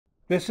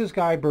This is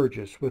Guy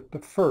Burgess with the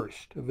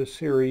first of a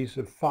series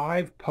of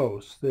 5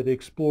 posts that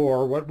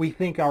explore what we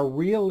think are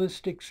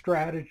realistic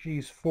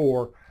strategies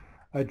for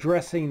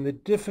addressing the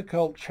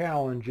difficult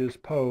challenges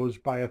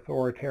posed by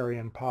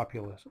authoritarian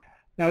populism.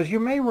 Now, as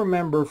you may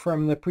remember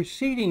from the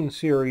preceding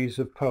series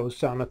of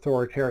posts on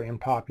authoritarian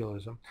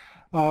populism,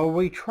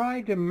 we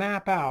tried to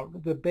map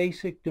out the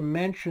basic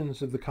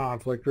dimensions of the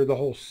conflict, or the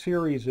whole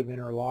series of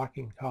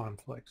interlocking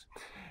conflicts,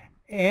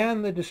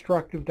 and the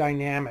destructive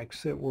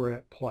dynamics that were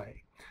at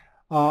play.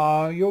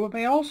 You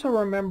may also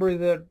remember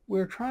that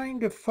we're trying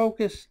to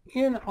focus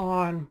in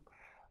on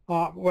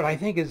what I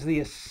think is the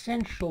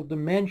essential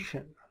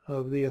dimension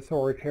of the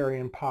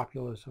authoritarian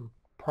populism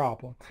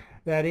problem.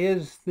 That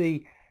is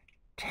the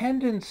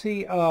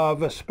tendency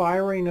of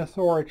aspiring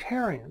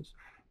authoritarians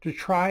to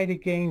try to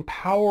gain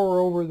power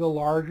over the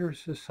larger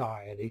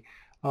society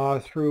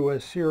through a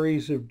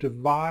series of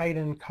divide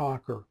and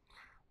conquer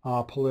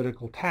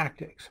political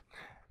tactics.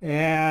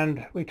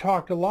 And we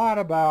talked a lot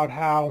about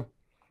how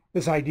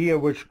this idea,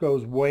 which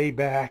goes way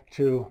back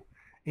to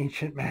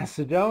ancient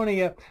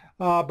Macedonia,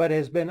 but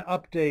has been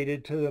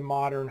updated to the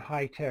modern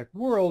high-tech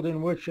world,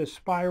 in which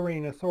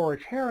aspiring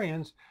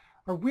authoritarians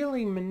are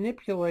really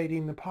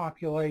manipulating the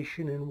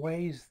population in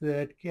ways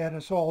that get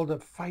us all to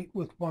fight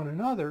with one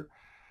another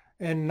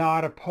and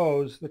not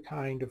oppose the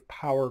kind of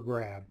power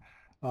grab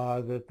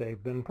that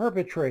they've been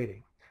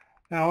perpetrating.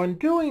 Now, in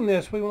doing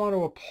this, we want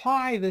to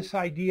apply this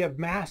idea of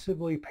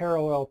massively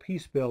parallel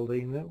peace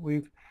building that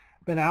we've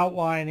been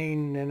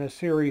outlining in a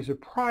series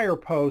of prior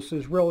posts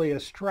as really a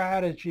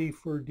strategy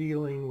for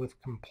dealing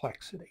with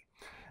complexity.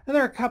 And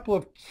there are a couple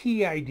of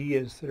key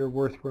ideas that are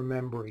worth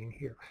remembering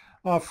here.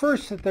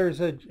 First, that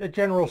there's a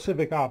general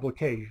civic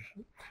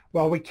obligation.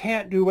 While we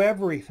can't do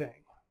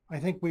everything, I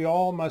think we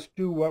all must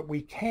do what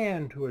we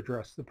can to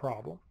address the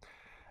problem.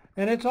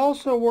 And it's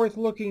also worth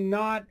looking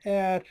not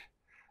at,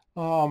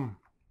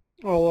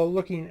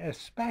 looking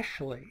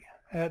especially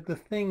at the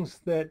things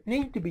that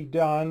need to be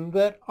done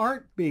that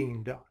aren't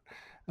being done.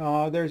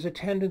 There's a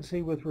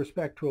tendency with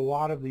respect to a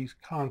lot of these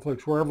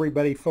conflicts where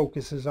everybody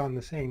focuses on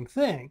the same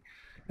thing.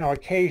 Now,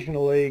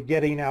 occasionally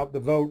getting out the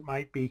vote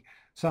might be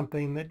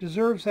something that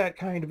deserves that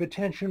kind of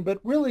attention, but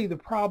really the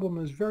problem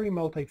is very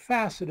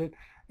multifaceted,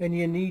 and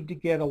you need to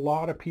get a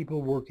lot of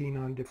people working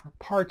on different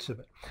parts of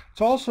it.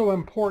 It's also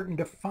important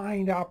to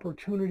find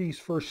opportunities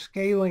for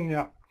scaling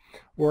up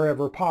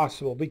wherever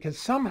possible, because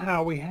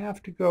somehow we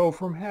have to go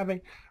from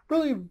having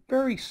really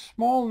very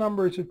small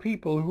numbers of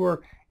people who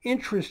are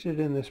interested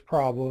in this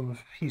problem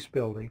of peace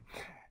building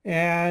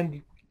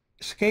and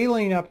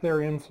scaling up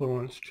their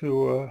influence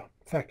to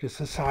affect a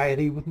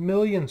society with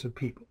millions of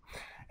people.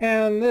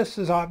 And this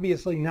is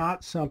obviously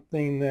not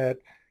something that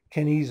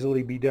can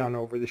easily be done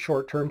over the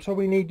short term, so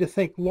we need to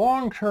think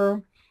long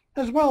term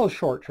as well as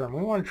short term.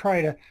 We want to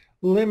try to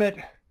limit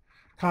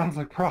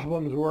conflict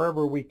problems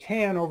wherever we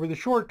can over the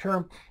short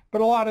term,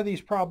 but a lot of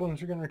these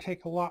problems are going to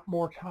take a lot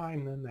more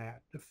time than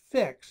that to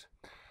fix.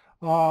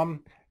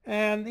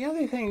 And the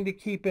other thing to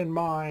keep in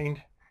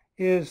mind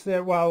is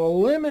that while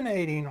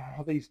eliminating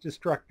all these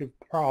destructive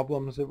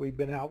problems that we've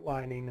been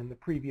outlining in the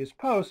previous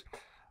posts,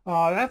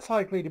 that's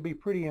likely to be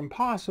pretty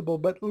impossible,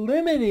 but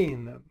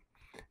limiting them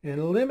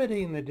and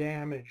limiting the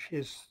damage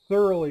is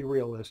thoroughly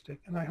realistic.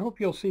 And I hope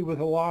you'll see with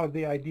a lot of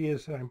the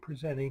ideas that I'm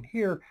presenting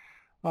here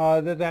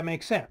that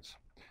makes sense.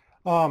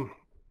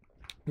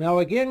 Now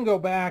again, go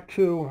back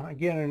to,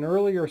 an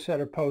earlier set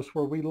of posts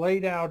where we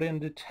laid out in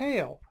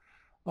detail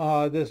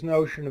this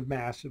notion of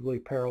massively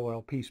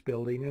parallel peace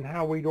building and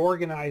how we'd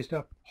organized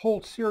a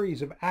whole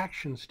series of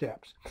action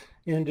steps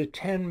into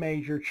 10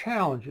 major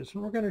challenges.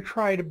 And we're going to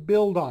try to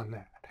build on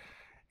that.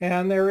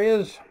 And there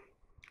is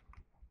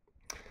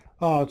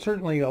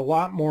certainly a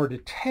lot more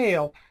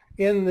detail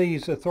in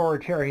these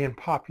authoritarian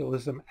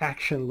populism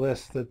action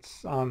lists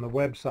that's on the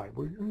website.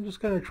 We're just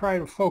going to try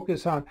to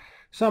focus on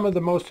some of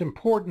the most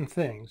important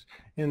things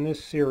in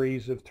this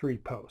series of 3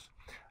 posts.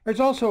 There's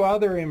also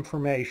other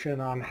information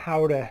on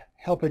how to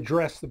help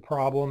address the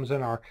problems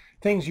in our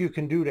Things You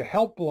Can Do to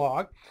Help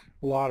blog.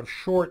 A lot of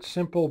short,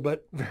 simple,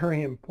 but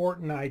very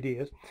important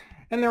ideas.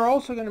 And there are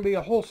also going to be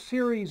a whole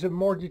series of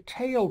more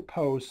detailed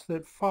posts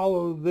that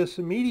follow this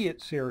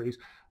immediate series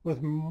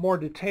with more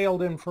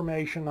detailed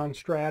information on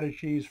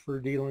strategies for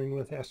dealing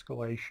with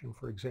escalation,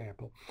 for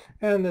example.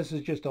 And this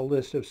is just a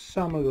list of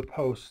some of the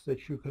posts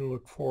that you can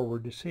look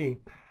forward to seeing.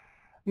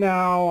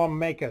 Now, I'll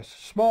make a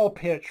small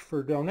pitch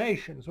for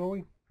donations. Well,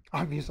 we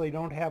obviously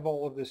don't have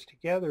all of this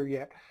together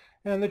yet.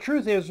 And the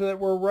truth is that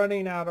we're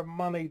running out of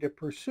money to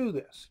pursue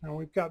this. Now,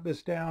 we've got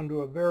this down to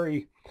a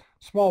very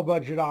small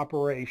budget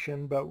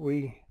operation, but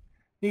we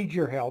need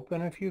your help.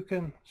 And if you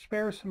can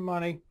spare some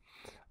money,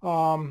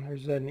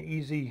 there's an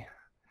easy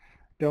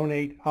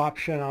donate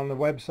option on the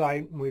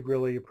website, and we'd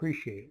really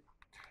appreciate it.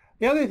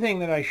 The other thing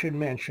that I should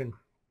mention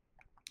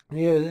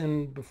is,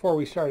 and before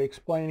we start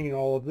explaining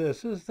all of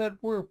this, is that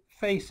we're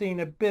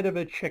facing a bit of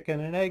a chicken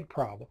and egg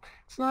problem.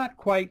 It's not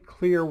quite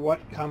clear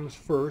what comes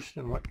first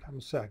and what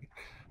comes second.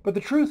 But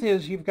the truth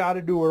is you've got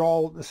to do it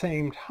all at the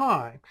same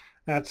time.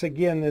 That's,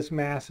 again, this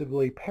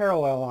massively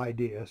parallel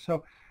idea.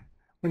 So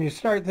when you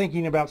start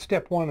thinking about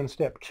step 1 and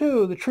step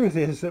 2, the truth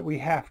is that we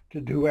have to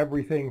do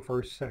everything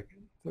first,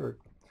 second, third.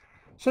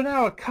 So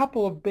now a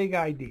couple of big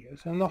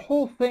ideas, and the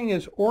whole thing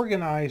is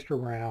organized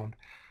around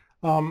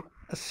a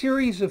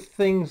series of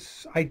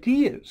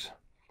ideas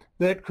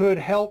that could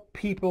help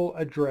people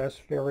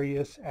address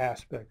various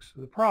aspects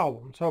of the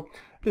problem. So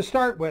to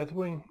start with,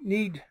 we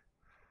need,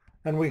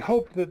 and we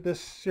hope that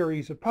this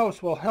series of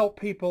posts will help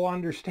people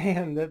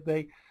understand that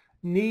they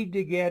need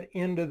to get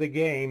into the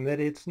game,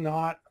 that it's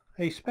not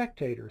a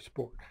spectator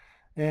sport.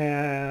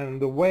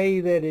 And the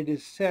way that it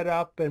is set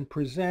up and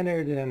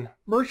presented and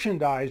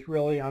merchandised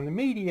really on the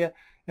media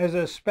as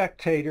a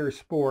spectator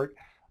sport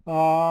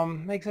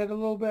makes it a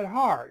little bit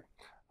hard.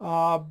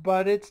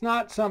 But it's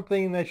not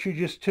something that you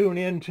just tune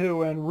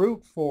into and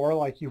root for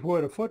like you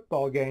would a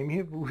football game.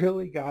 You've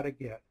really got to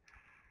get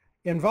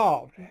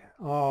involved.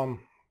 And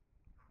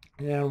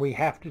we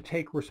have to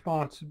take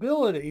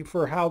responsibility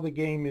for how the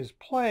game is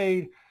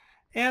played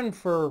and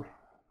for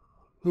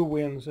who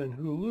wins and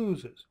who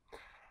loses.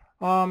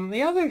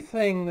 The other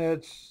thing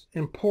that's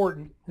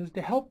important is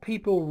to help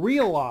people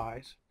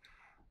realize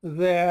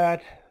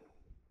that,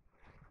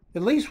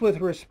 at least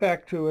with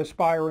respect to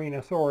aspiring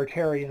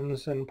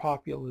authoritarians and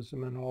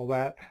populism and all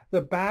that,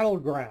 the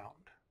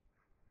battleground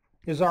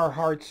is our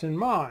hearts and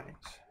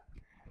minds.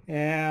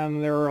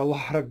 And there are a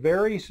lot of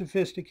very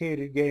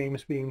sophisticated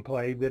games being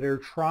played that are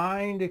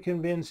trying to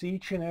convince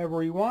each and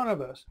every one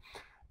of us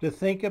to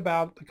think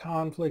about the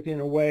conflict in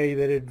a way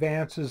that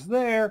advances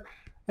their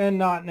and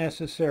not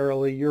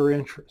necessarily your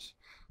interests.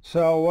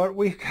 So what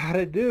we've got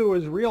to do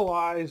is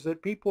realize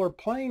that people are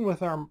playing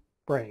with our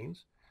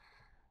brains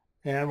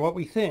and what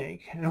we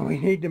think, and we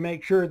need to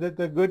make sure that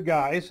the good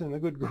guys and the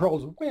good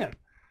girls win.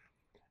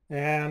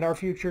 And our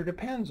future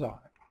depends on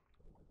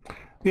it.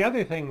 The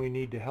other thing we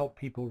need to help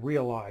people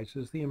realize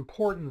is the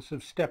importance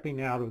of stepping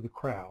out of the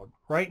crowd.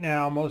 Right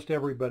now, most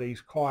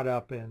everybody's caught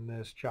up in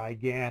this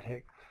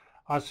gigantic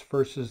us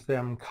versus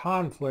them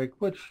conflict,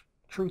 which,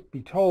 truth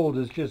be told,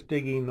 is just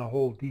digging the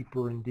hole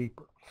deeper and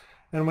deeper.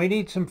 And we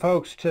need some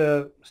folks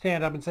to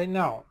stand up and say,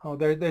 no,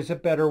 there's a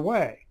better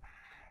way.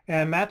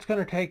 And that's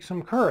going to take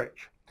some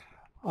courage.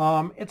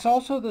 It's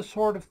also the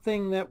sort of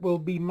thing that will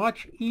be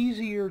much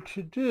easier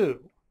to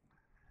do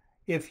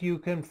if you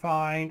can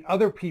find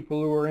other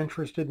people who are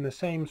interested in the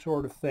same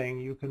sort of thing.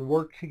 You can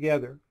work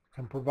together,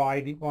 can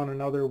provide one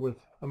another with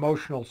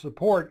emotional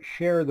support,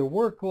 share the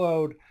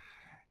workload,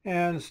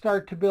 and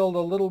start to build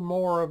a little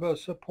more of a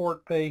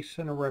support base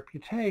and a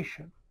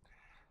reputation.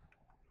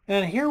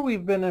 And here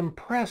we've been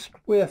impressed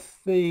with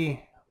the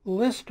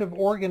list of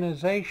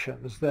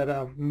organizations that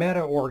a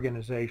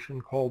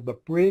meta-organization called the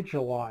Bridge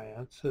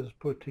Alliance has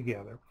put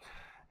together.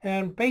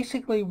 And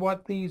basically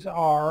what these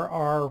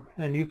are,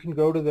 and you can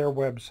go to their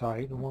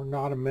website, and we're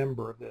not a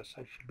member of this,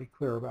 I should be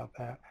clear about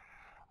that.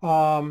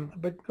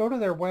 But go to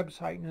their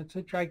website, and it's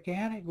a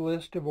gigantic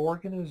list of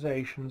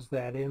organizations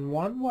that in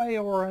one way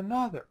or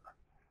another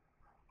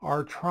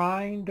are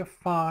trying to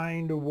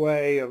find a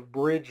way of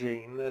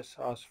bridging this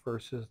us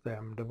versus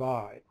them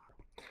divide.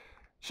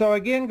 So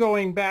again,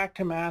 going back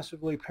to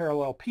massively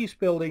parallel peace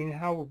building,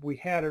 how we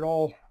had it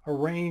all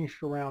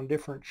arranged around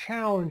different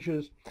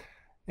challenges.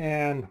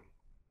 And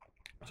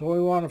so what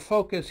we want to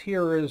focus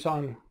here is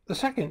on the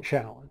second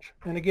challenge.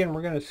 And again,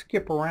 we're going to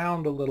skip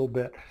around a little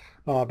bit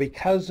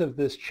because of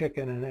this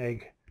chicken and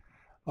egg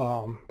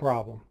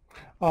problem.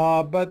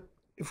 But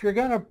if you're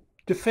going to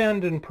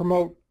defend and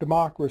promote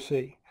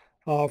democracy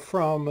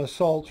from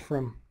assaults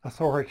from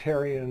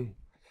authoritarian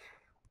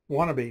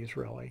wannabes,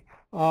 really,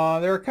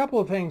 there are a couple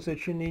of things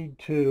that you need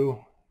to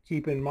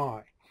keep in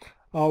mind.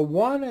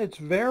 One, it's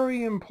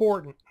very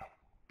important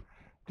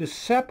to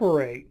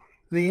separate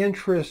the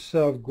interests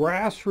of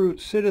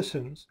grassroots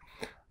citizens.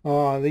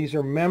 These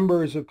are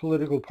members of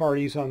political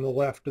parties on the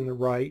left and the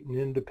right and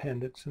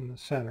independents in the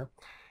center,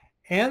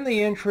 and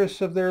the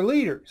interests of their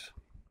leaders.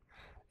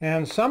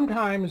 And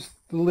sometimes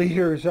the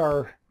leaders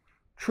are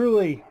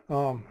truly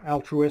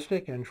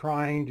altruistic and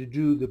trying to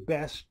do the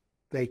best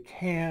they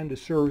can to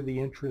serve the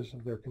interests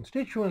of their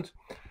constituents.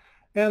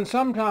 And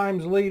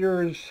sometimes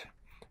leaders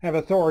have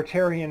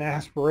authoritarian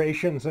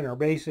aspirations and are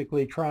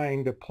basically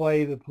trying to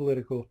play the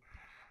political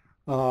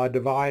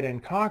divide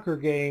and conquer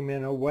game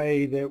in a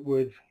way that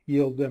would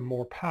yield them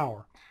more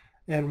power.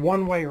 And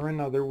one way or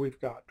another, we've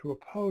got to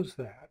oppose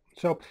that.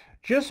 So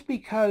just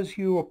because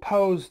you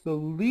oppose the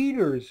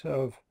leaders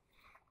of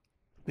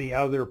the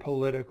other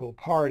political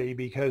party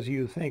because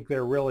you think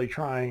they're really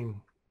trying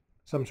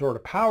some sort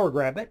of power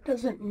grab, that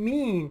doesn't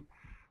mean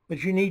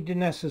that you need to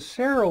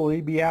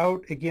necessarily be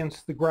out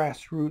against the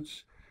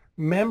grassroots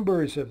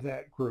members of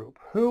that group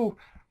who,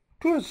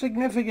 to a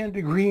significant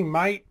degree,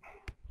 might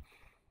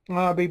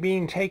be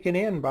being taken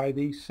in by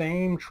these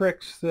same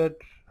tricks that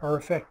are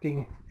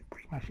affecting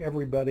pretty much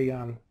everybody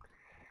on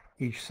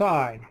each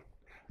side.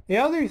 The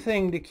other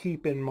thing to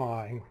keep in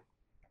mind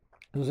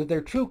is that there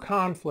are two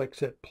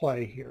conflicts at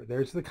play here.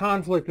 There's the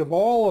conflict of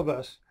all of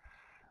us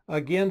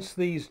against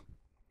these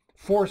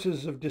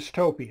forces of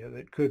dystopia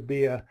that could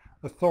be an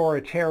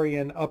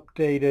authoritarian,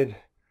 updated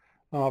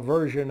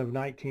version of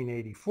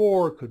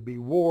 1984. It could be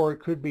war. It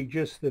could be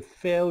just the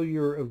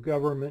failure of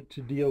government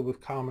to deal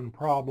with common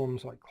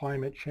problems like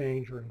climate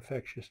change or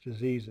infectious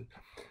diseases.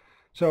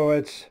 So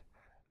it's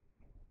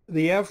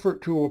the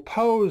effort to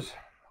oppose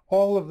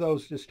all of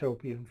those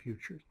dystopian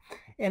futures.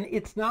 And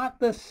it's not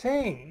the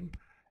same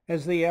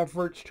as the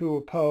efforts to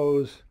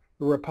oppose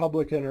the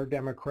Republican or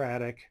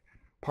Democratic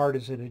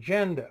partisan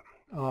agenda,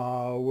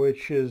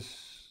 which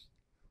is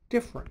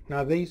different.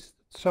 Now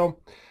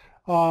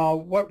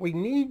what we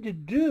need to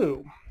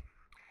do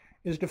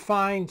is to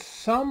find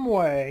some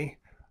way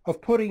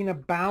of putting a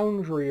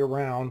boundary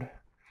around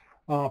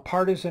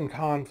partisan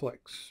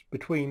conflicts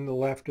between the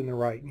left and the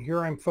right. And here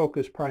I'm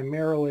focused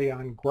primarily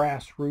on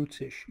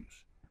grassroots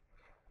issues.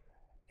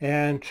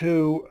 And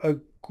to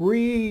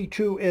agree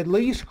to at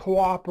least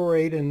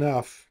cooperate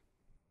enough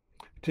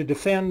to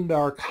defend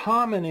our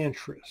common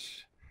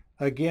interests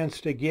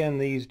against, again,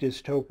 these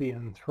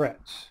dystopian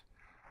threats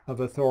of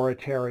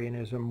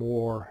authoritarianism,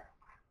 war,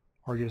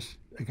 or just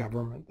a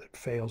government that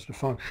fails to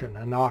function,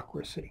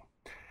 anocracy.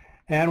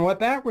 And what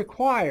that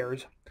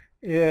requires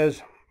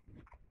is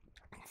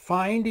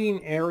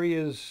finding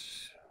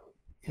areas,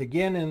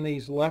 again, in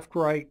these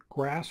left-right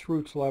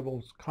grassroots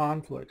levels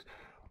conflicts,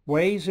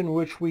 ways in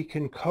which we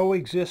can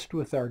coexist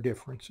with our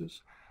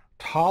differences,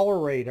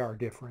 tolerate our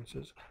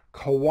differences,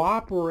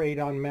 cooperate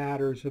on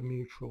matters of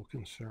mutual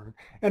concern,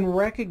 and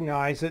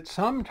recognize that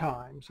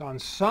sometimes on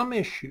some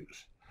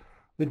issues,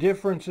 the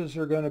differences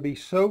are going to be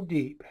so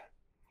deep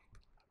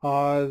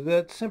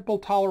that simple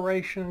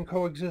toleration and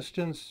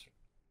coexistence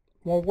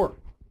won't work.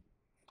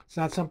 It's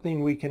not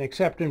something we can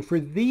accept. And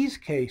for these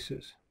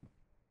cases,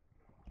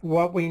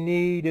 what we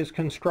need is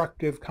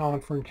constructive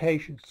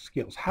confrontation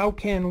skills. How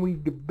can we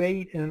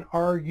debate and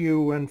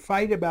argue and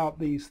fight about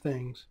these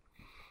things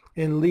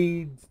and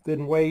lead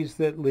in ways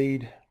that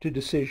lead to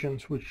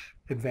decisions which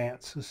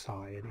advance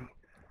society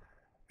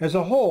as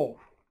a whole?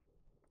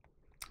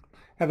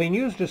 Having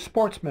used a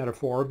sports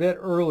metaphor a bit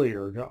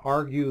earlier to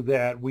argue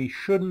that we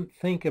shouldn't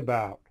think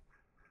about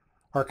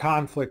our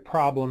conflict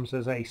problems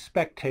as a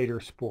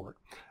spectator sport,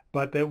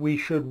 but that we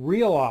should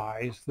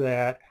realize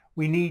that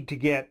we need to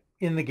get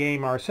in the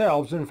game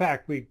ourselves. In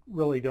fact, we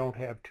really don't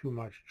have too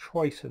much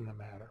choice in the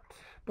matter.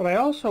 But I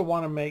also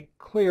want to make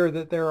clear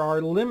that there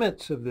are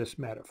limits of this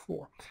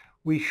metaphor.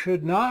 We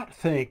should not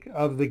think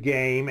of the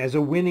game as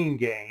a winning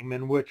game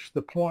in which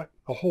the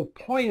whole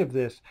point of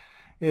this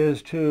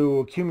is to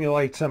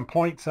accumulate some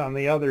points on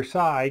the other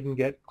side and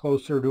get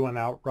closer to an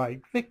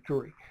outright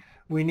victory.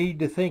 We need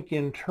to think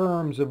in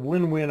terms of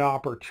win-win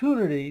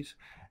opportunities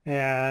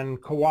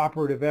and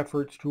cooperative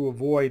efforts to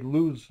avoid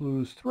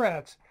lose-lose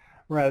threats,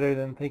 rather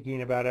than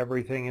thinking about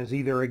everything as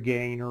either a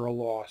gain or a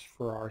loss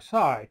for our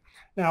side.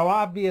 Now,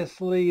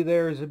 obviously,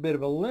 there's a bit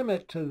of a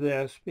limit to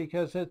this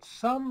because at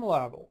some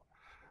level,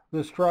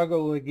 the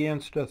struggle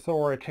against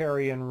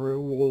authoritarian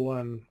rule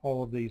and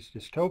all of these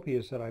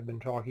dystopias that I've been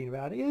talking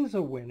about is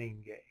a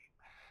winning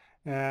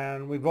game.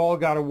 And we've all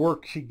got to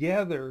work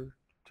together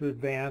to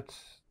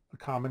advance the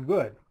common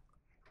good.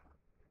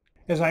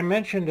 As I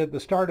mentioned at the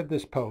start of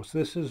this post,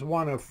 this is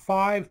one of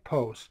 5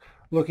 posts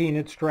looking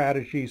at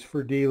strategies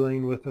for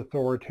dealing with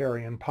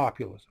authoritarian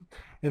populism.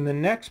 In the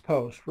next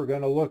post, we're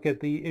going to look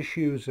at the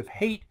issues of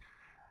hate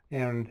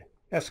and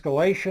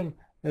escalation,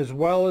 as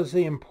well as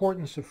the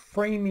importance of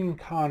framing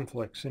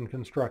conflicts in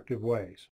constructive ways.